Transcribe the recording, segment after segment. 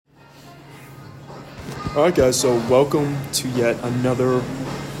All right, guys, so welcome to yet another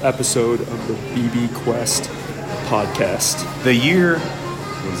episode of the BB Quest podcast. The year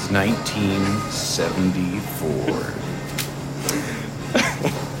was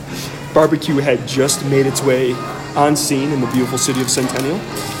 1974. Barbecue had just made its way on scene in the beautiful city of Centennial.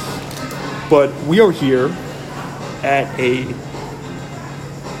 But we are here at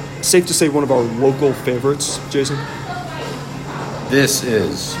safe to say, one of our local favorites, Jason. This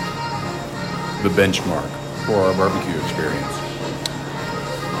is the benchmark for our barbecue experience.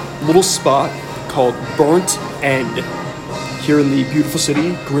 Little spot called Burnt End here in the beautiful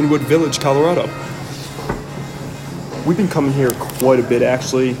city, Greenwood Village, Colorado. We've been coming here quite a bit,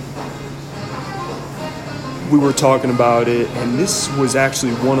 actually. We were talking about it, and this was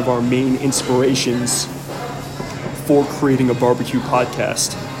actually one of our main inspirations for creating a barbecue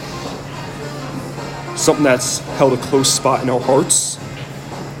podcast. Something that's held a close spot in our hearts.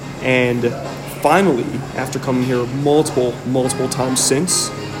 And finally, after coming here multiple times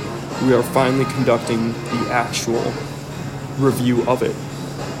since, we are finally conducting the actual review of it.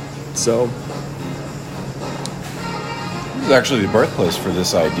 So, this is actually the birthplace for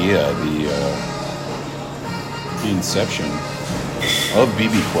this idea, the inception of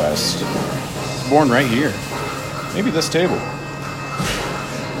BB Quest. It's born right here. Maybe this table.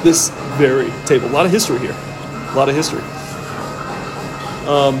 This very table. A lot of history here. A lot of history.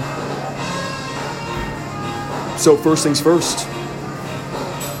 So first things first.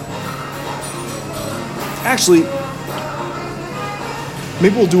 Actually,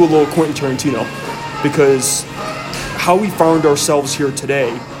 maybe we'll do a little Quentin Tarantino, because how we found ourselves here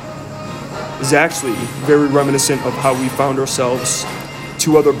today is actually very reminiscent of how we found ourselves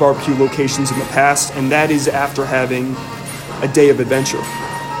to other barbecue locations in the past, and that is after having a day of adventure.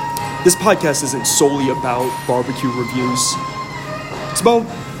 This podcast isn't solely about barbecue reviews. It's about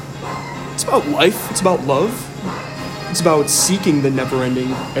life. It's about love. It's about seeking the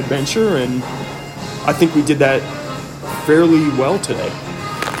never-ending adventure, and I think we did that fairly well today.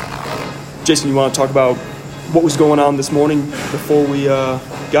 Jason, you want to talk about what was going on this morning before we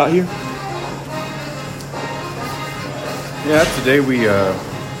got here? Yeah, today we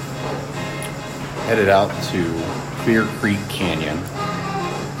headed out to Bear Creek Canyon,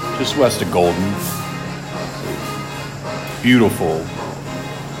 just west of Golden. Beautiful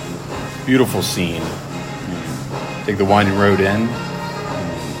scene. Take the winding road in,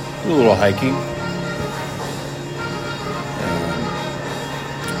 do a little hiking.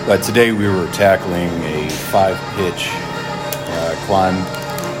 But today we were tackling a 5-pitch climb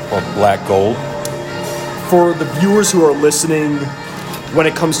called Black Gold. For the viewers who are listening, when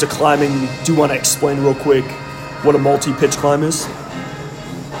it comes to climbing, do you want to explain real quick what a multi-pitch climb is?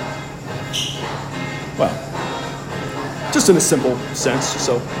 Well, just in a simple sense,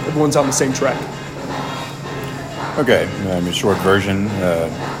 so everyone's on the same track. Okay, a short version.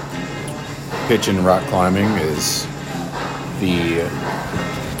 Pitch and rock climbing is the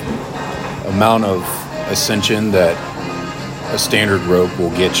amount of ascension that a standard rope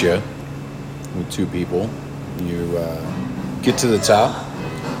will get you with 2 people. You get to the top,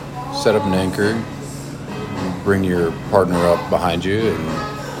 set up an anchor, bring your partner up behind you, and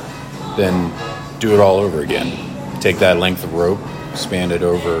then do it all over again. Take that length of rope, span it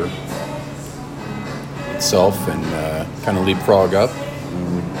over itself, and kind of leapfrog up.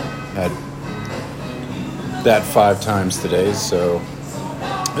 Had that 5 times today, so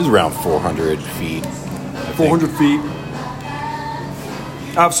it was around 400 feet. 400 feet.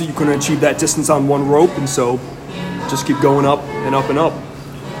 Obviously, you couldn't achieve that distance on one rope, and so just keep going up and up and up.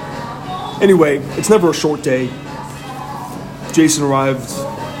 Anyway, it's never a short day. Jason arrived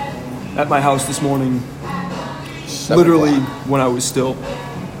at my house this morning, literally when I was still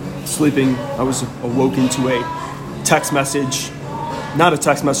sleeping. I was awoken to a text message, not a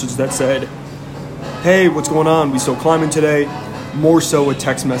text message that said, "Hey, what's going on? We still climbing today?" More so a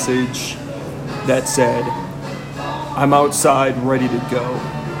text message that said, "I'm outside, ready to go."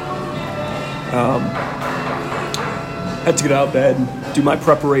 Had to get out of bed, do my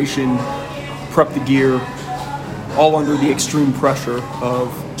preparation, prep the gear, all under the extreme pressure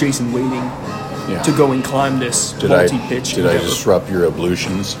of Jason waiting to go and climb this multi-pitch. Did I disrupt your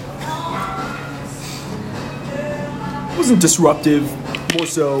ablutions? It wasn't disruptive, more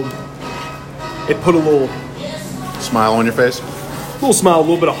so it put a little Smile on your face? A little smile, a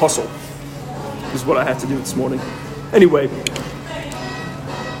little bit of hustle is what I had to do this morning. Anyway,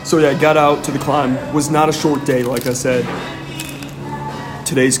 so yeah, I got out to the climb. Was not a short day, like I said.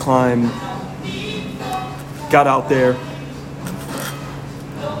 Today's climb, got out there.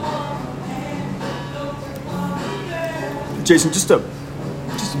 Jason, just to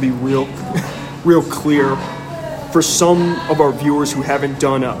be real real clear for some of our viewers who haven't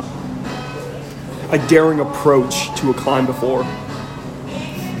done a daring approach to a climb before.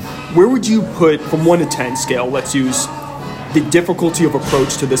 Where would you put, from 1 to 10 scale, let's use the difficulty of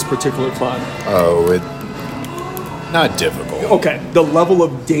approach to this particular climb? Not difficult. Okay, the level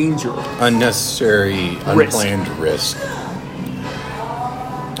of danger. Unnecessary, unplanned risk.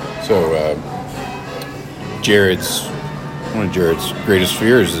 So, one of Jared's greatest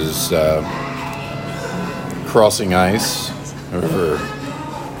fears is crossing ice over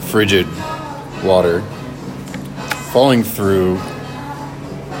frigid water, falling through,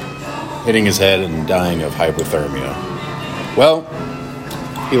 hitting his head, and dying of hypothermia. Well,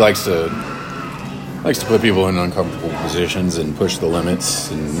 he likes to put people in uncomfortable positions and push the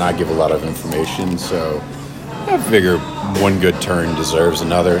limits and not give a lot of information. So I figure one good turn deserves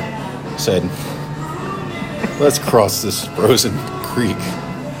another. I said, let's cross this frozen creek.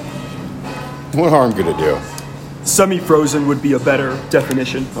 What harm could it do? Semi-frozen would be a better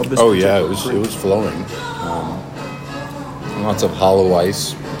definition of this. Oh yeah, it was flowing. Lots of hollow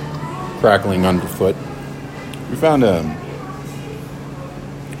ice crackling underfoot. We found a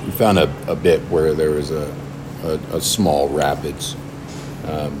bit where there was a small rapids.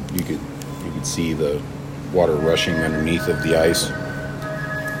 You could see the water rushing underneath of the ice.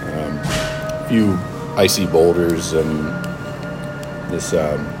 A few icy boulders and this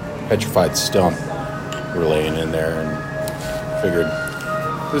petrified stump were laying in there, and figured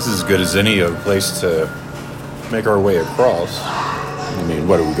this is as good as any other place to make our way across. I mean,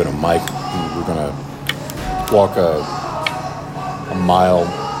 what are we going to We're going to walk a mile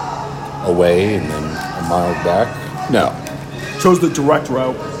away and then a mile back? No. Chose the direct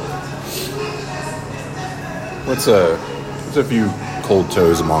route. What's a few cold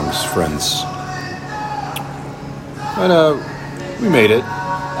toes amongst friends? And we made it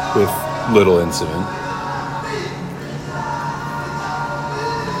with little incident.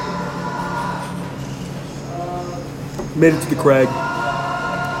 Made it to the crag.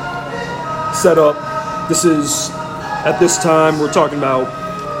 Set up. This is, at this time, we're talking about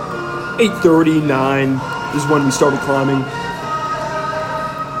 8:30, 9 is when we started climbing.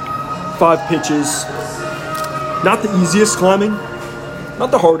 5 pitches. Not the easiest climbing. Not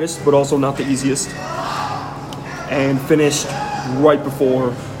the hardest, but also not the easiest. And finished right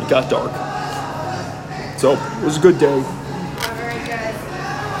before it got dark. So, it was a good day. Alright guys.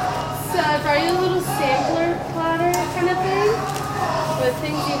 So I brought you a little sampler platter kind of thing with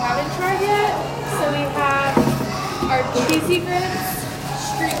things you haven't tried yet. So we have our cheesy grits,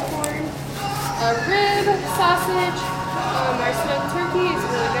 street corn, our rib, sausage, our smoked turkey is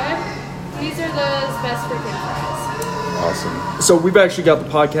really good. These are those best freaking fries. Awesome. So we've actually got the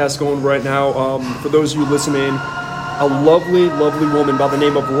podcast going right now. For those of you listening, a lovely, lovely woman by the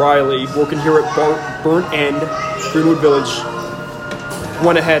name of Riley, working here at Burnt End, Greenwood Village,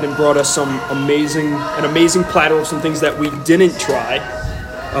 went ahead and brought us an amazing platter of some things that we didn't try.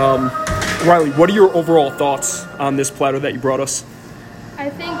 Riley, what are your overall thoughts on this platter that you brought us? I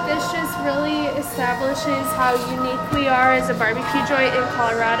think this just really establishes how unique we are as a barbecue joint in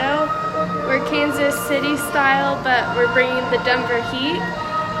Colorado. We're Kansas City style, but we're bringing the Denver heat.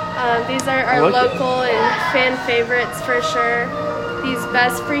 These are our local and fan favorites for sure. These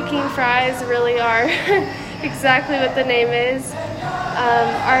best freaking fries really are exactly what the name is.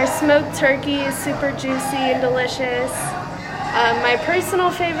 Our smoked turkey is super juicy and delicious. My personal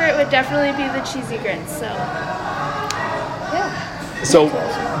favorite would definitely be the cheesy grits. So, yeah. So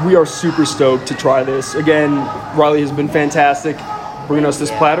we are super stoked to try this. Again, Riley has been fantastic bringing us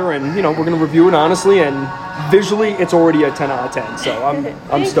this platter, and we're going to review it honestly, and visually it's already a 10 out of 10. So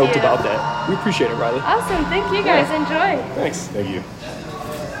I'm stoked about that. We appreciate it, Riley. Awesome. Thank you guys. Yeah. Enjoy. Thanks. Thank you.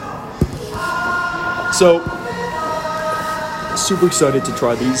 So super excited to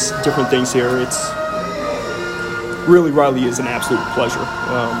try these different things here. It's really, Riley is an absolute pleasure.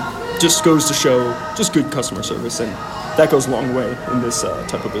 Just goes to show just good customer service, and that goes a long way in this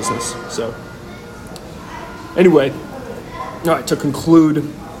type of business. So anyway, all right, to conclude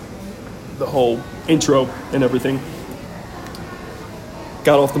the whole intro and everything,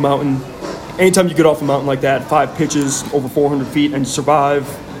 got off the mountain. Anytime you get off a mountain like that, 5 pitches, over 400 feet, and survive,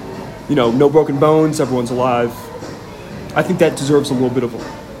 no broken bones, everyone's alive, I think that deserves a little bit of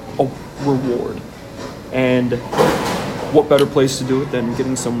a reward. And what better place to do it than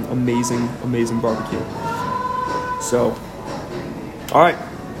getting some amazing, amazing barbecue. So, all right.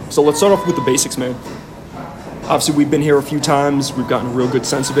 So let's start off with the basics, man. Obviously, we've been here a few times. We've gotten a real good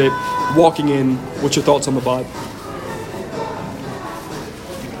sense of it. Walking in, what's your thoughts on the vibe?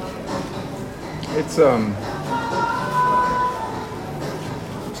 It's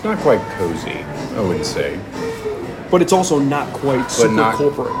It's not quite cozy, I wouldn't say. But it's also not quite super not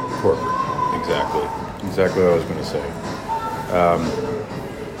corporate. Corporate, exactly. Exactly what I was going to say.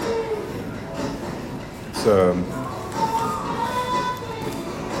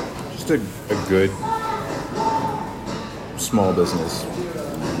 It's just a good small business,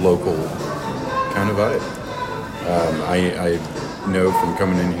 local kind of vibe. I know from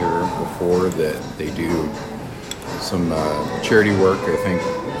coming in here before that they do some charity work. I think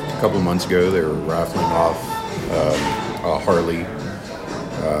a couple of months ago they were raffling off a Harley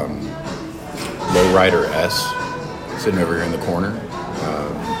Lowrider S sitting over here in the corner,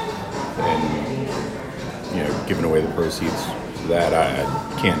 and giving away the proceeds to that. I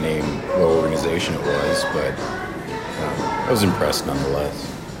can't name what organization it was, but I was impressed nonetheless.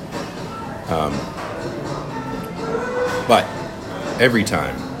 But every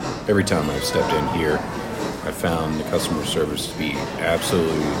time I've stepped in here, I found the customer service to be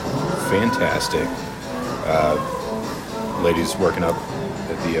absolutely fantastic. Ladies working up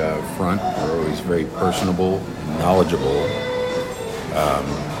at the front are always very personable and knowledgeable.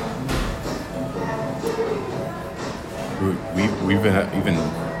 We've even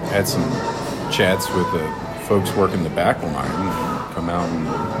had some chats with the folks working the back line and come out and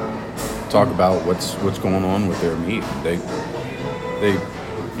talk about what's going on with their meat.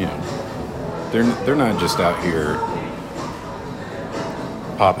 They're not just out here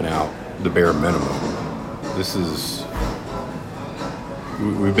popping out the bare minimum.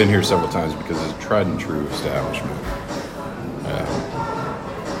 We've been here several times because it's a tried and true establishment.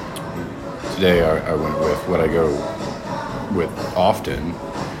 Today I went with what I go with often,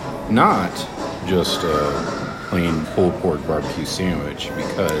 not just a plain pulled pork barbecue sandwich,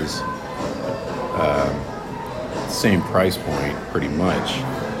 because same price point pretty much.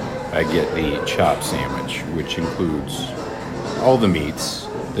 I get the chop sandwich, which includes all the meats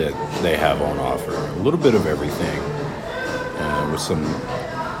that they have on offer, a little bit of everything, with some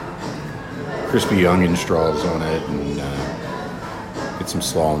crispy onion straws on it, and get some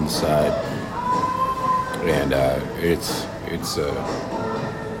slaw on the side, and it's a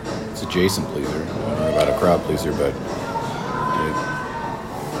Jason pleaser. I don't know about a crowd pleaser, but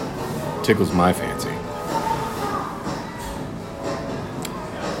it tickles my fancy.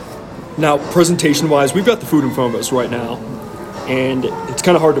 Now, presentation-wise, we've got the food in front of us right now, and it's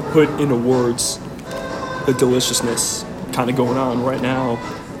kind of hard to put into words the deliciousness kind of going on right now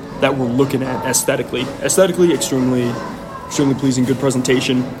that we're looking at aesthetically. Aesthetically, extremely pleasing, good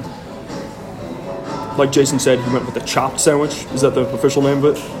presentation. Like Jason said, he went with the chopped sandwich. Is that the official name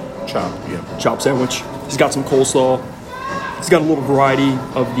of it? Chopped, yeah. Chopped sandwich. He's got some coleslaw. He's got a little variety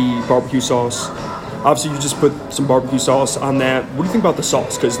of the barbecue sauce. Obviously, you just put some barbecue sauce on that. What do you think about the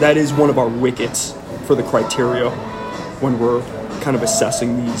sauce? Because that is one of our wickets for the criteria when we're kind of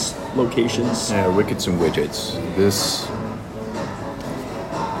assessing these locations. Yeah, wickets and widgets. This,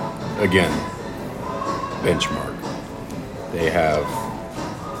 again, benchmark. They have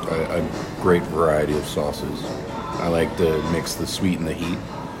a great variety of sauces. I like to mix the sweet and the heat.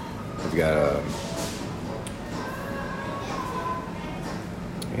 I've got a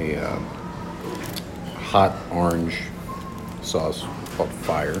hot orange sauce called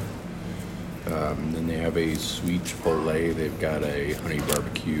Fire. Then they have a sweet chipotle. They've got a honey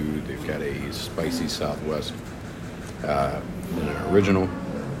barbecue. They've got a spicy Southwest. Then an original.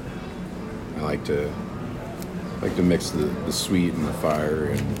 I like to mix the sweet and the fire,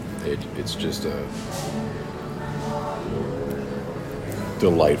 and it's just a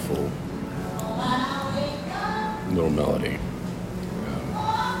delightful little melody.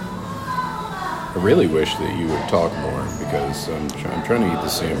 I really wish that you would talk more, because I'm trying to eat the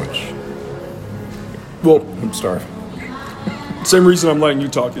sandwich. Well, I'm starving. Same reason I'm letting you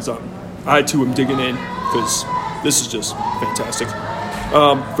talk is I too am digging in, because this is just fantastic.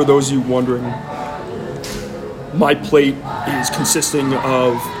 For those of you wondering, my plate is consisting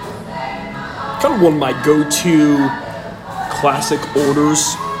of kind of one of my go-to classic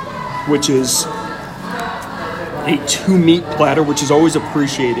orders, which is a 2-meat platter, which is always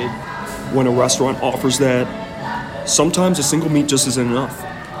appreciated when a restaurant offers that. Sometimes a single meat just isn't enough.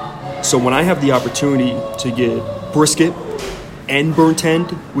 So when I have the opportunity to get brisket and burnt end,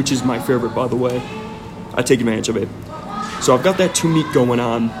 which is my favorite, by the way, I take advantage of it. So I've got that 2-meat going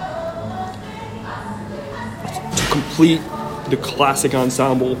on to complete the classic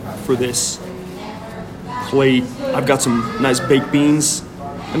ensemble for this plate. I've got some nice baked beans,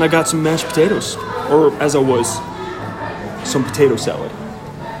 and I got some mashed potatoes, or as I was, some potato salad.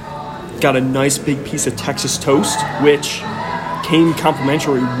 Got a nice big piece of Texas toast, which came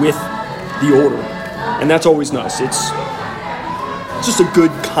complimentary with the order, and that's always nice. It's just a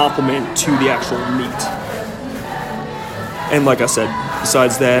good complement to the actual meat. And like I said,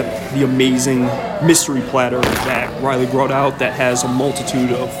 besides that, the amazing mystery platter that Riley brought out that has a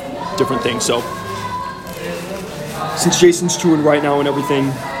multitude of different things. So, since Jason's chewing right now and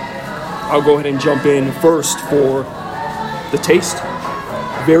everything, I'll go ahead and jump in first for the taste.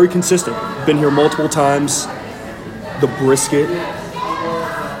 Very consistent. Been here multiple times. The brisket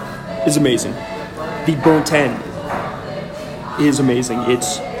is amazing. The burnt end is amazing.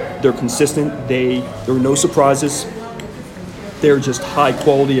 They're consistent. There are no surprises. They're just high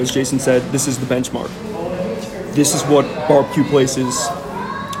quality, as Jason said. This is the benchmark. This is what barbecue places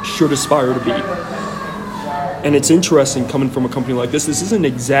should aspire to be. And it's interesting coming from a company like this. This isn't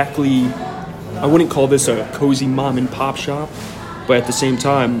exactly, I wouldn't call this a cozy mom and pop shop, but at the same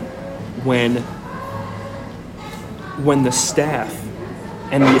time, when the staff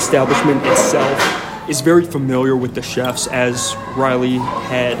and the establishment itself is very familiar with the chefs, as Riley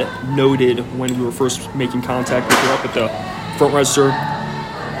had noted when we were first making contact with her up at the front register.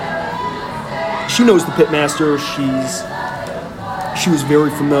 She knows the pitmaster. She was very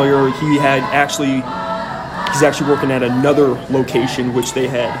familiar. He's actually working at another location which they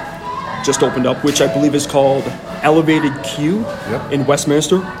had just opened up, which I believe is called Elevated Q in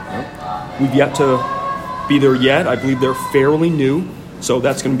Westminster. We've yet to be there yet. I believe they're fairly new, so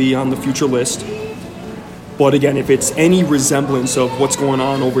that's going to be on the future list. But again, if it's any resemblance of what's going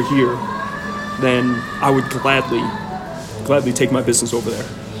on over here, then I would gladly take my business over there.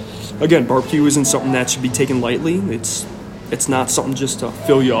 Again, barbecue isn't something that should be taken lightly. It's not something just to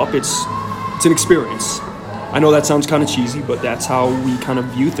fill you up. It's an experience. I know that sounds kind of cheesy, but that's how we kind of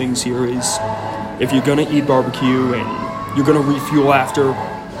view things here. Is if you're gonna eat barbecue and you're gonna refuel after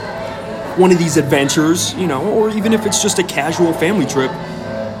one of these adventures, or even if it's just a casual family trip,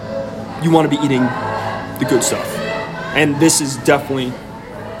 you want to be eating the good stuff. And this is definitely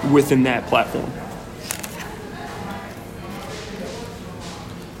within that platform.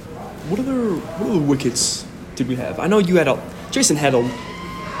 What other wickets did we have? I know Jason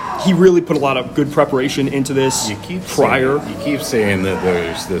he really put a lot of good preparation into this You keep saying that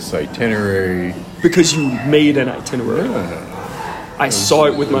there's this itinerary. Because you made an itinerary. No. I saw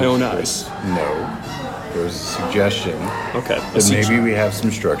it with my own eyes. No. There was a suggestion. Okay. That maybe we have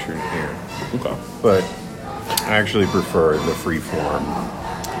some structure in here. Okay. But I actually prefer the free-form,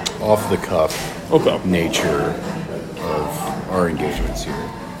 off-the-cuff nature of our engagements here.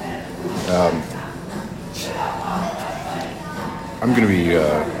 I'm going to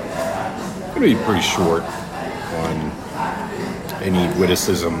be pretty short on any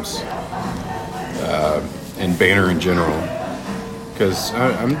witticisms and banter in general, because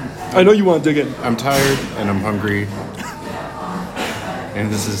I know you want to dig in. I'm tired and I'm hungry,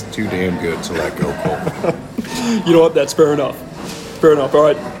 and this is too damn good to let go cold. You know what? That's fair enough. Fair enough. All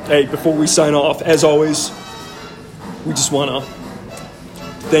right. Hey, before we sign off, as always, we just want to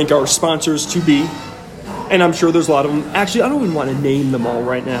thank our sponsors to be, and I'm sure there's a lot of them. Actually, I don't even want to name them all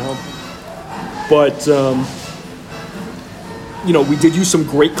right now, but we did use some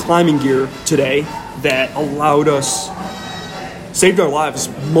great climbing gear today that saved our lives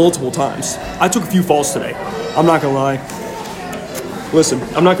multiple times. I took a few falls today. I'm not gonna lie. Listen,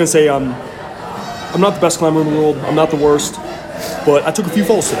 I'm not gonna say I'm not the best climber in the world. I'm not the worst, but I took a few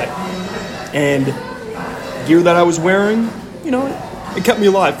falls today, and gear that I was wearing, it kept me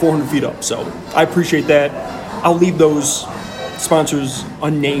alive 400 feet up. So I appreciate that. I'll leave those sponsors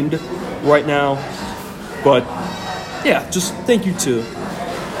unnamed right now, but yeah, just thank you to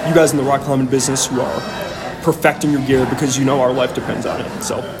you guys in the rock climbing business who are perfecting your gear, because our life depends on it.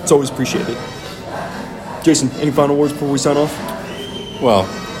 So it's always appreciated. Jason, any final words before we sign off? Well,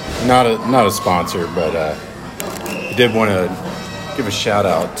 not a sponsor, but I did want to give a shout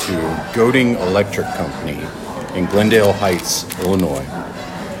out to Goading Electric Company in Glendale Heights, Illinois.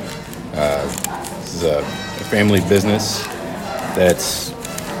 This is a family business that's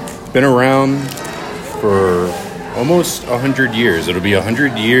been around for almost 100 years. It'll be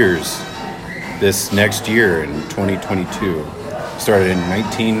 100 years this next year in 2022. Started in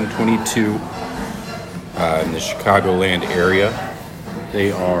 1922 in the Chicagoland area.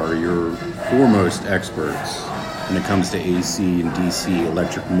 They are your foremost experts when it comes to AC and DC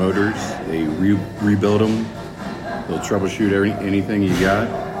electric motors. They rebuild them. They'll troubleshoot anything you got.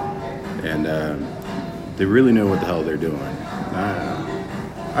 And they really know what the hell they're doing.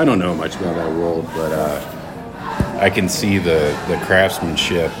 I don't know much about that world, but I can see the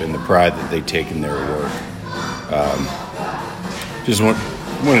craftsmanship and the pride that they take in their work. Just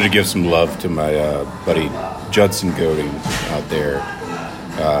wanted to give some love to my buddy Judson Goading out there,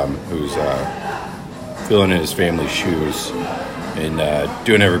 who's filling in his family's shoes and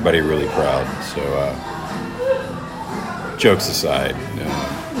doing everybody really proud. So, jokes aside,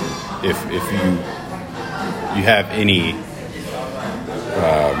 if you have any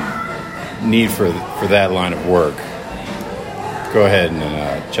need for that line of work, go ahead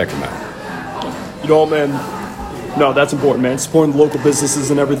and check them out. You know what, man? No, that's important, man. Supporting the local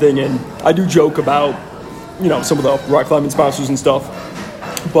businesses and everything. And I do joke about, some of the rock climbing sponsors and stuff.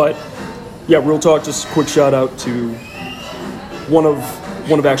 But yeah, real talk. Just a quick shout out to one of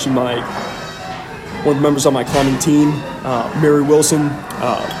the members on my climbing team, Mary Wilson.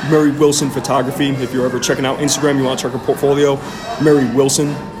 Mary Wilson Photography. If you're ever checking out Instagram, you want to check her portfolio. Mary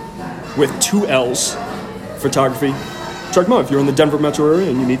Wilson with 2 L's Photography. Check them out if you're in the Denver metro area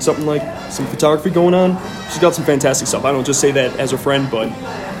and you need something like some photography going on. She's got some fantastic stuff. I don't just say that as a friend, but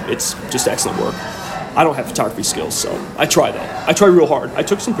it's just excellent work. I don't have photography skills, so I try though. I try real hard. I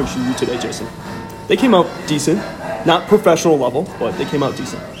took some pictures of you today, Jason. They came out decent, not professional level, but they came out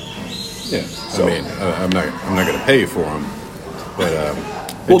decent. Yeah, so, I'm not going to pay you for them, but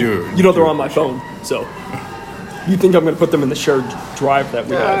well, they're on my phone, so you think I'm going to put them in the shared drive that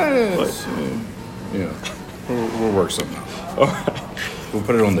we have? But, we'll work something out. All right. We'll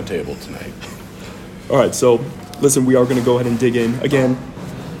put it on the table tonight. All right, so listen, we are going to go ahead and dig in. Again,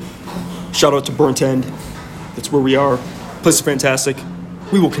 shout out to Burnt End. That's where we are. Place is fantastic.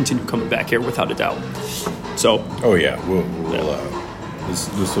 We will continue coming back here without a doubt. So. Oh yeah, we'll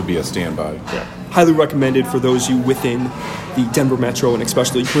this will be a standby. Yeah. Highly recommended for those of you within the Denver metro and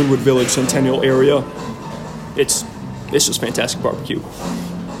especially Greenwood Village, Centennial area. It's just fantastic barbecue.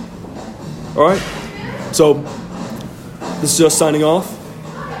 All right. So, this is just signing off.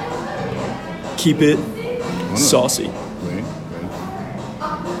 Keep it saucy. Wait.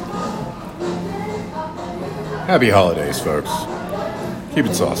 Happy holidays, folks. Keep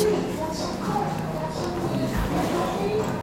it saucy.